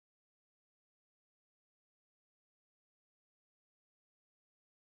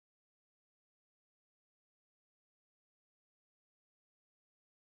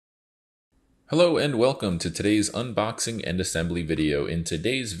Hello and welcome to today's unboxing and assembly video. In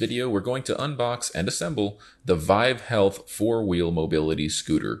today's video, we're going to unbox and assemble the Vive Health 4-wheel mobility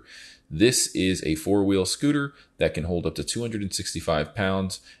scooter. This is a 4-wheel scooter that can hold up to 265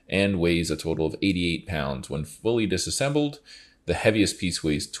 pounds and weighs a total of 88 pounds. When fully disassembled, the heaviest piece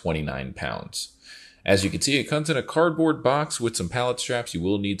weighs 29 pounds. As you can see, it comes in a cardboard box with some pallet straps. You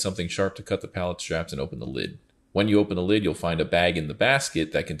will need something sharp to cut the pallet straps and open the lid. When you open the lid, you'll find a bag in the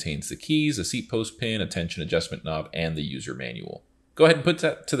basket that contains the keys, a seat post pin, a tension adjustment knob, and the user manual. Go ahead and put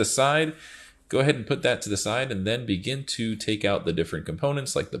that to the side. And then begin to take out the different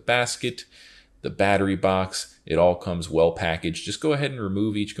components like the basket, the battery box. It all comes well packaged. Just go ahead and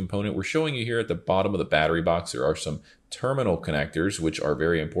remove each component. We're showing you here at the bottom of the battery box, there are some terminal connectors, which are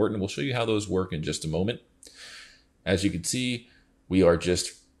very important. We'll show you how those work in just a moment. As you can see, we are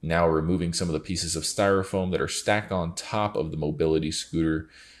just now removing some of the pieces of styrofoam that are stacked on top of the mobility scooter.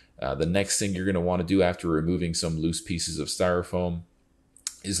 The next thing you're going to want to do after removing some loose pieces of styrofoam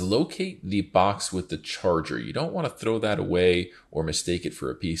is locate the box with the charger. You don't want to throw that away or mistake it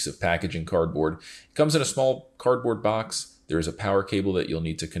for a piece of packaging cardboard. It comes in a small cardboard box. There's a power cable that you'll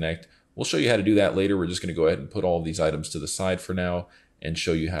need to connect. We'll show you how to do that later. We're just going to go ahead and put all of these items to the side for now and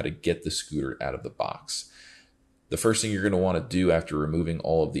show you how to get the scooter out of the box. The first thing you're going to want to do after removing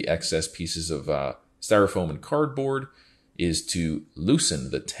all of the excess pieces of styrofoam and cardboard is to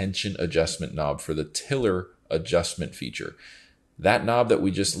loosen the tension adjustment knob for the tiller adjustment feature. That knob that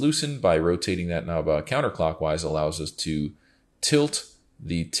we just loosened, by rotating that knob counterclockwise, allows us to tilt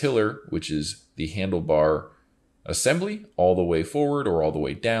the tiller, which is the handlebar assembly, all the way forward or all the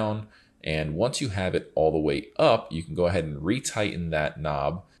way down. And once you have it all the way up, you can go ahead and retighten that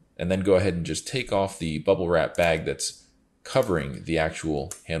knob, and then go ahead and just take off the bubble wrap bag that's covering the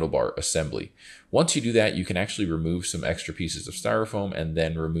actual handlebar assembly. Once you do that, you can actually remove some extra pieces of styrofoam and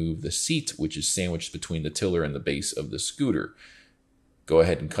then remove the seat, which is sandwiched between the tiller and the base of the scooter. Go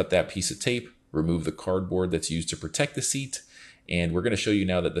ahead and cut that piece of tape, remove the cardboard that's used to protect the seat, and we're going to show you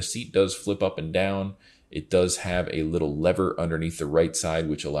now that the seat does flip up and down. It does have a little lever underneath the right side,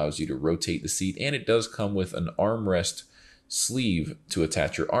 which allows you to rotate the seat, and it does come with an armrest sleeve to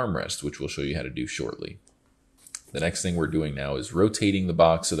attach your armrest, which we'll show you how to do shortly. The next thing we're doing now is rotating the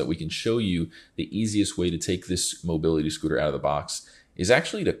box so that we can show you the easiest way to take this mobility scooter out of the box is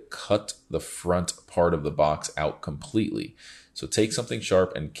actually to cut the front part of the box out completely. So take something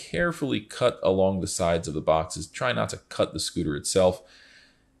sharp and carefully cut along the sides of the boxes. Try not to cut the scooter itself.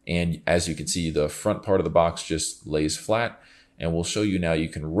 And as you can see, the front part of the box just lays flat. And we'll show you now you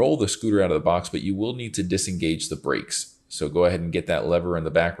can roll the scooter out of the box, but you will need to disengage the brakes. So go ahead and get that lever in the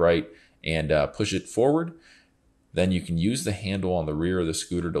back right and push it forward. Then you can use the handle on the rear of the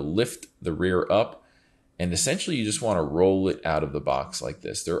scooter to lift the rear up. And essentially you just want to roll it out of the box like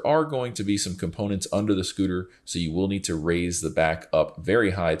this. There are going to be some components under the scooter, so you will need to raise the back up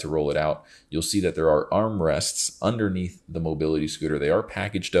very high to roll it out. You'll see that there are armrests underneath the mobility scooter. They are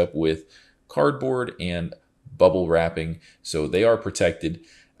packaged up with cardboard and bubble wrapping, so they are protected.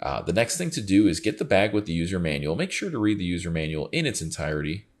 The next thing to do is get the bag with the user manual. Make sure to read the user manual in its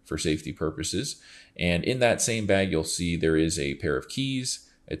entirety for safety purposes. And in that same bag, you'll see there is a pair of keys,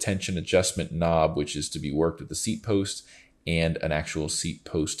 a tension adjustment knob, which is to be worked with the seat post, and an actual seat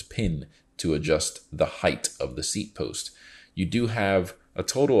post pin to adjust the height of the seat post. You do have a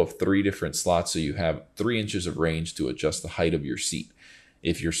total of 3 different slots, so you have 3 inches of range to adjust the height of your seat.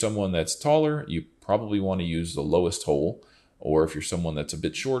 If you're someone that's taller, you probably want to use the lowest hole. Or if you're someone that's a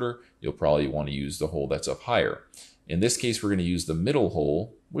bit shorter, you'll probably want to use the hole that's up higher. In this case, we're going to use the middle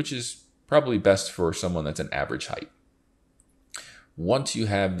hole, which is probably best for someone that's an average height. Once you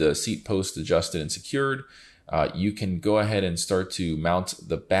have the seat post adjusted and secured, you can go ahead and start to mount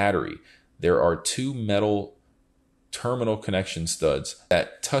the battery. There are 2 metal terminal connection studs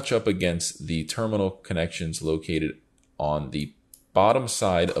that touch up against the terminal connections located on the bottom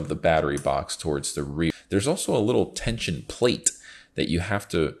side of the battery box towards the rear. There's also a little tension plate that you have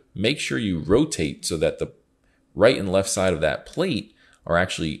to make sure you rotate so that the right and left side of that plate are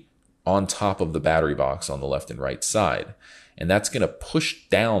actually on top of the battery box on the left and right side. And that's going to push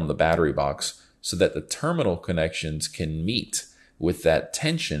down the battery box so that the terminal connections can meet with that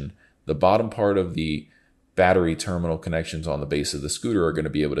tension. The bottom part of the battery terminal connections on the base of the scooter are going to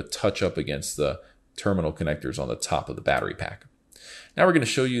be able to touch up against the terminal connectors on the top of the battery pack. Now we're going to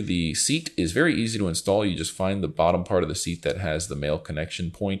show you the seat. Is very easy to install. You just find the bottom part of the seat that has the male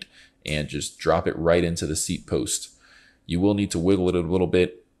connection point and just drop it right into the seat post. You will need to wiggle it a little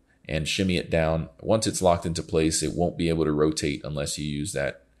bit and shimmy it down. Once it's locked into place, it won't be able to rotate unless you use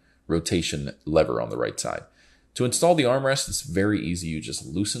that rotation lever on the right side. To install the armrest, it's very easy. You just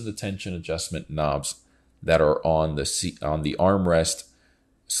loosen the tension adjustment knobs that are on the armrest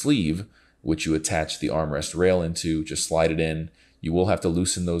sleeve, which you attach the armrest rail into. Just slide it in. You will have to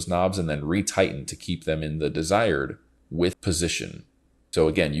loosen those knobs and then retighten to keep them in the desired width position. So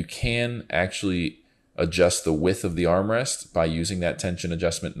again, you can actually adjust the width of the armrest by using that tension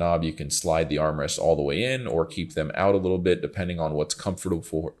adjustment knob. You can slide the armrest all the way in or keep them out a little bit depending on what's comfortable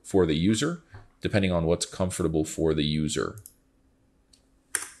for the user.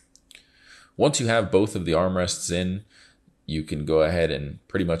 Once you have both of the armrests in, you can go ahead and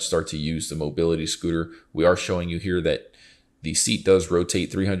pretty much start to use the mobility scooter. We are showing you here that the seat does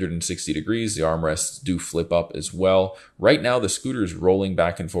rotate 360 degrees. The armrests do flip up as well. Right now, the scooter is rolling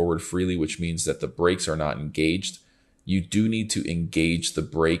back and forward freely, which means that the brakes are not engaged. You do need to engage the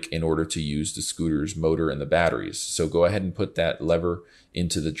brake in order to use the scooter's motor and the batteries. So go ahead and put that lever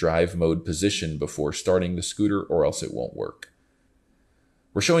into the drive mode position before starting the scooter, or else it won't work.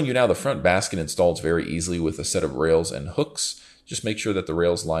 We're showing you now the front basket installs very easily with a set of rails and hooks. Just make sure that the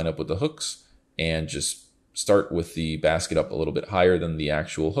rails line up with the hooks and just start with the basket up a little bit higher than the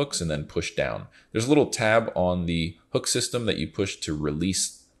actual hooks and then push down. There's a little tab on the hook system that you push to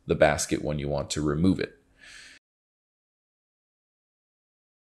release the basket when you want to remove it.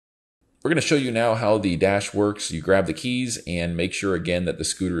 We're going to show you now how the dash works. You grab the keys and make sure again that the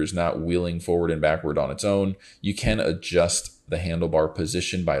scooter is not wheeling forward and backward on its own. You can adjust the handlebar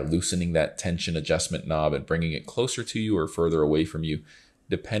position by loosening that tension adjustment knob and bringing it closer to you or further away from you,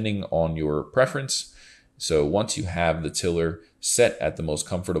 depending on your preference. So once you have the tiller set at the most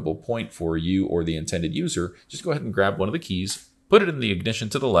comfortable point for you or the intended user, just go ahead and grab one of the keys, put it in the ignition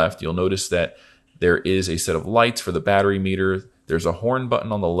to the left. You'll notice that there is a set of lights for the battery meter. There's a horn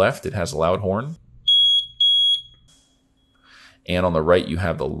button on the left. It has a loud horn. And on the right, you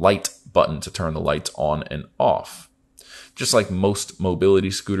have the light button to turn the lights on and off. Just like most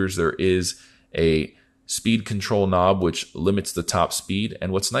mobility scooters, there is a speed control knob which limits the top speed.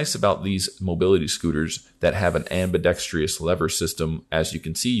 And what's nice about these mobility scooters that have an ambidextrous lever system, as you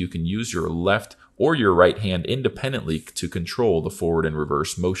can see, you can use your left or your right hand independently to control the forward and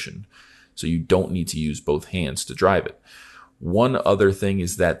reverse motion. So you don't need to use both hands to drive it. One other thing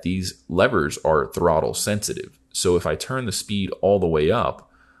is that these levers are throttle sensitive. So if I turn the speed all the way up,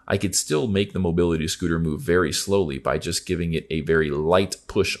 I could still make the mobility scooter move very slowly by just giving it a very light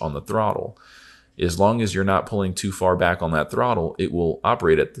push on the throttle. As long as you're not pulling too far back on that throttle, it will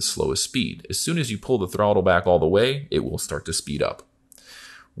operate at the slowest speed. As soon as you pull the throttle back all the way, it will start to speed up.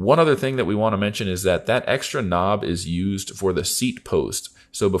 One other thing that we want to mention is that that extra knob is used for the seat post.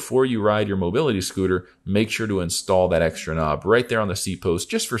 So before you ride your mobility scooter, make sure to install that extra knob right there on the seat post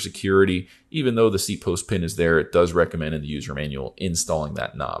just for security. Even though the seat post pin is there, it does recommend in the user manual installing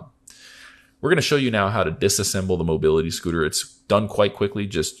that knob. We're going to show you now how to disassemble the mobility scooter. It's done quite quickly.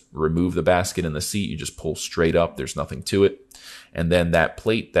 Just remove the basket and the seat. You just pull straight up. There's nothing to it. And then that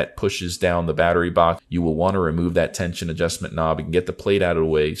plate that pushes down the battery box, you will want to remove that tension adjustment knob and get the plate out of the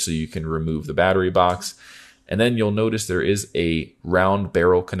way so you can remove the battery box. And then you'll notice there is a round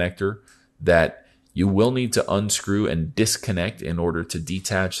barrel connector that you will need to unscrew and disconnect in order to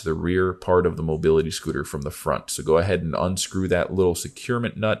detach the rear part of the mobility scooter from the front. So go ahead and unscrew that little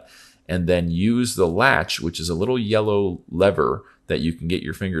securement nut and then use the latch, which is a little yellow lever that you can get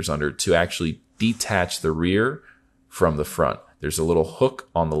your fingers under to actually detach the rear from the front. There's a little hook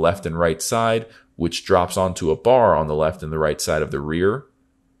on the left and right side, which drops onto a bar on the left and the right side of the rear.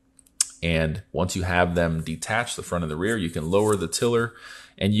 And once you have them detached, the front and the rear, you can lower the tiller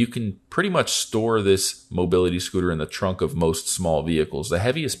and you can pretty much store this mobility scooter in the trunk of most small vehicles. The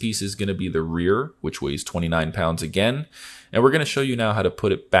heaviest piece is going to be the rear, which weighs 29 pounds again. And we're going to show you now how to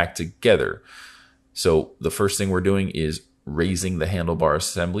put it back together. So the first thing we're doing is raising the handlebar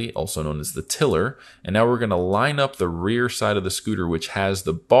assembly, also known as the tiller. And now we're going to line up the rear side of the scooter, which has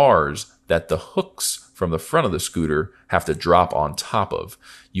the bars that the hooks from the front of the scooter have to drop on top of.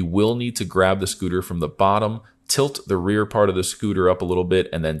 You will need to grab the scooter from the bottom, tilt the rear part of the scooter up a little bit,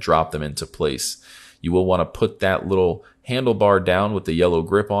 and then drop them into place. You will want to put that little handlebar down with the yellow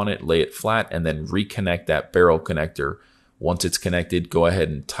grip on it, lay it flat, and then reconnect that barrel connector. Once it's connected, go ahead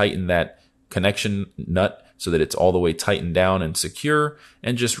and tighten that connection nut so that it's all the way tightened down and secure,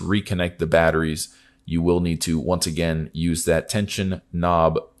 and just reconnect the batteries. You will need to, once again, use that tension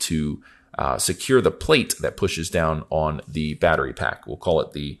knob to secure the plate that pushes down on the battery pack. We'll call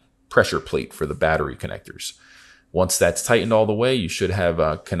it the pressure plate for the battery connectors. Once that's tightened all the way, you should have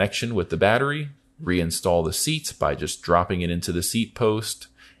a connection with the battery. Reinstall the seat by just dropping it into the seat post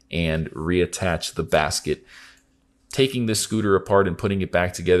and reattach the basket. Taking this scooter apart and putting it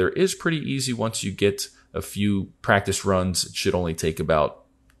back together is pretty easy once you get a few practice runs. It should only take about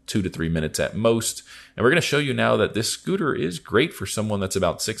 2 to 3 minutes at most. And we're going to show you now that this scooter is great for someone that's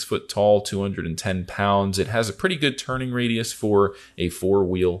about 6 foot tall, 210 pounds. It has a pretty good turning radius for a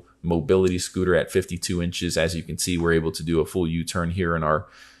 4-wheel mobility scooter at 52 inches. As you can see, we're able to do a full U-turn here in our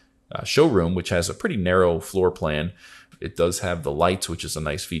showroom, which has a pretty narrow floor plan. It does have the lights, which is a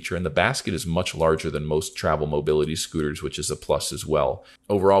nice feature, and the basket is much larger than most travel mobility scooters, which is a plus as well.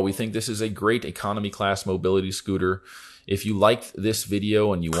 Overall, we think this is a great economy class mobility scooter. If you liked this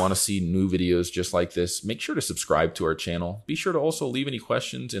video and you want to see new videos just like this, make sure to subscribe to our channel. Be sure to also leave any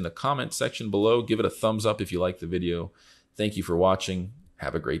questions in the comment section below. Give it a thumbs up if you like the video. Thank you for watching.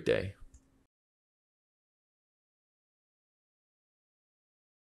 Have a great day.